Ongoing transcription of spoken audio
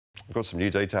We've got some new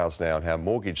details now on how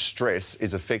mortgage stress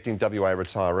is affecting WA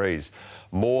retirees.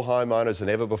 More homeowners than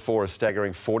ever before, a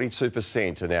staggering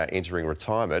 42% are now entering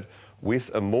retirement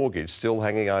with a mortgage still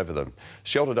hanging over them.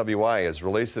 Shelter WA has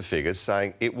released the figures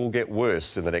saying it will get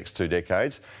worse in the next 2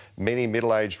 decades. Many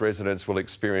middle-aged residents will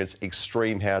experience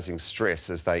extreme housing stress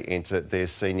as they enter their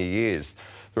senior years.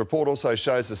 The report also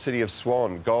shows the city of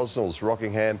Swan, Gosnells,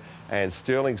 Rockingham and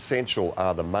Stirling Central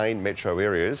are the main metro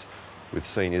areas with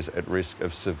seniors at risk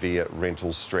of severe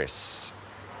rental stress.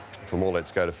 For more, let's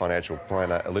go to financial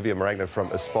planner Olivia Maragna from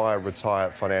Aspire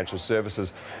Retire Financial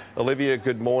Services. Olivia,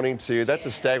 good morning to you. That's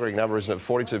a staggering number, isn't it?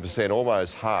 42%,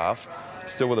 almost half,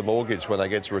 still with a mortgage when they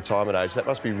get to retirement age. That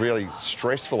must be really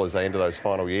stressful as they enter those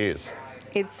final years.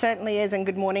 It certainly is, and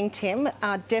good morning, Tim.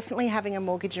 Definitely having a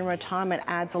mortgage in retirement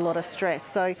adds a lot of stress.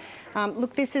 So,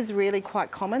 look, this is really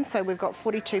quite common. So we've got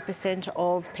 42%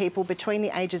 of people between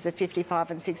the ages of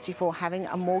 55 and 64 having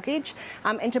a mortgage.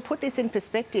 And to put this in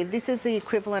perspective, this is the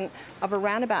equivalent of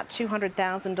around about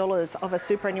 $200,000 of a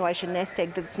superannuation nest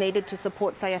egg that's needed to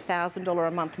support, say, a $1,000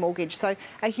 a month mortgage. So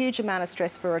a huge amount of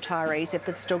stress for retirees if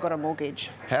they've still got a mortgage.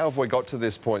 How have we got to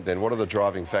this point then? What are the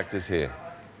driving factors here?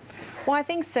 Well, I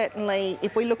think certainly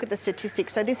if we look at the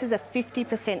statistics, so this is a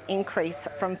 50% increase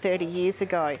from 30 years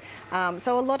ago.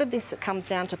 So a lot of this comes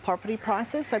down to property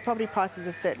prices. So property prices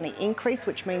have certainly increased,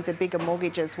 which means a bigger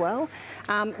mortgage as well.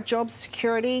 Job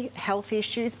security, health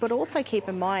issues, but also keep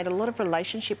in mind a lot of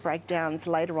relationship breakdowns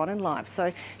later on in life.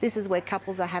 So this is where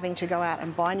couples are having to go out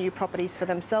and buy new properties for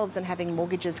themselves and having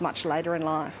mortgages much later in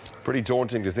life. Pretty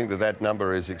daunting to think that that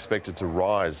number is expected to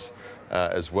rise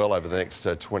as well over the next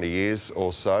 20 years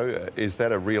or so. Is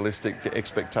that a realistic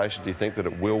expectation? Do you think that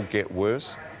it will get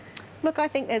worse? Look, I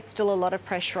think there's still a lot of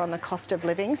pressure on the cost of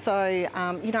living. So,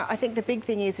 you know, I think the big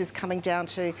thing is coming down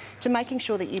to making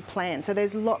sure that you plan. So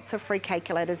there's lots of free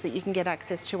calculators that you can get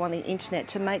access to on the internet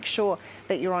to make sure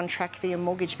that you're on track for your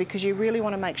mortgage, because you really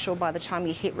want to make sure by the time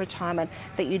you hit retirement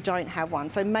that you don't have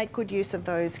one. So make good use of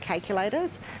those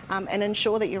calculators and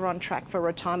ensure that you're on track for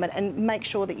retirement, and make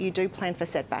sure that you do plan for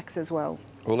setbacks as well.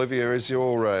 Olivia, is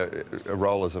your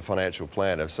role as a financial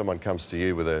planner, if someone comes to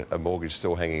you with a mortgage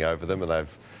still hanging over them and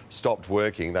they've stopped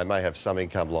working, they may have some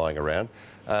income lying around,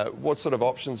 what sort of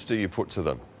options do you put to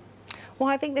them? Well,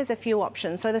 I think there's a few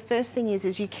options. So the first thing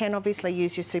is you can obviously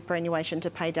use your superannuation to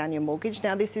pay down your mortgage.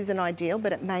 Now, this isn't ideal,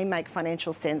 but it may make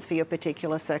financial sense for your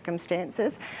particular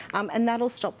circumstances, and that'll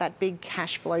stop that big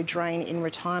cash flow drain in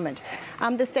retirement.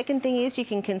 The second thing is you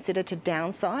can consider to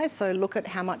downsize. So look at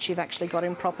how much you've actually got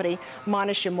in property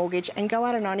minus your mortgage, and go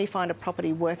out and only find a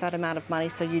property worth that amount of money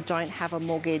so you don't have a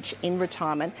mortgage in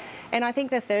retirement. And I think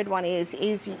the third one is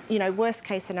you know, worst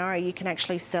case scenario, you can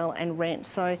actually sell and rent.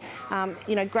 So,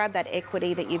 you know, grab that equity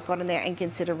that you've got in there and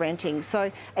consider renting. So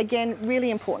again,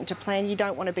 really important to plan. You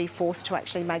don't want to be forced to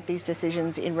actually make these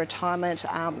decisions in retirement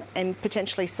and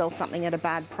potentially sell something at a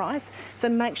bad price. So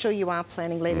make sure you are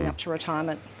planning leading up to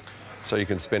retirement. So you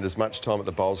can spend as much time at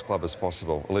the bowls club as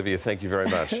possible. Olivia, thank you very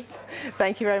much.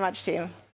 Thank you very much, Tim.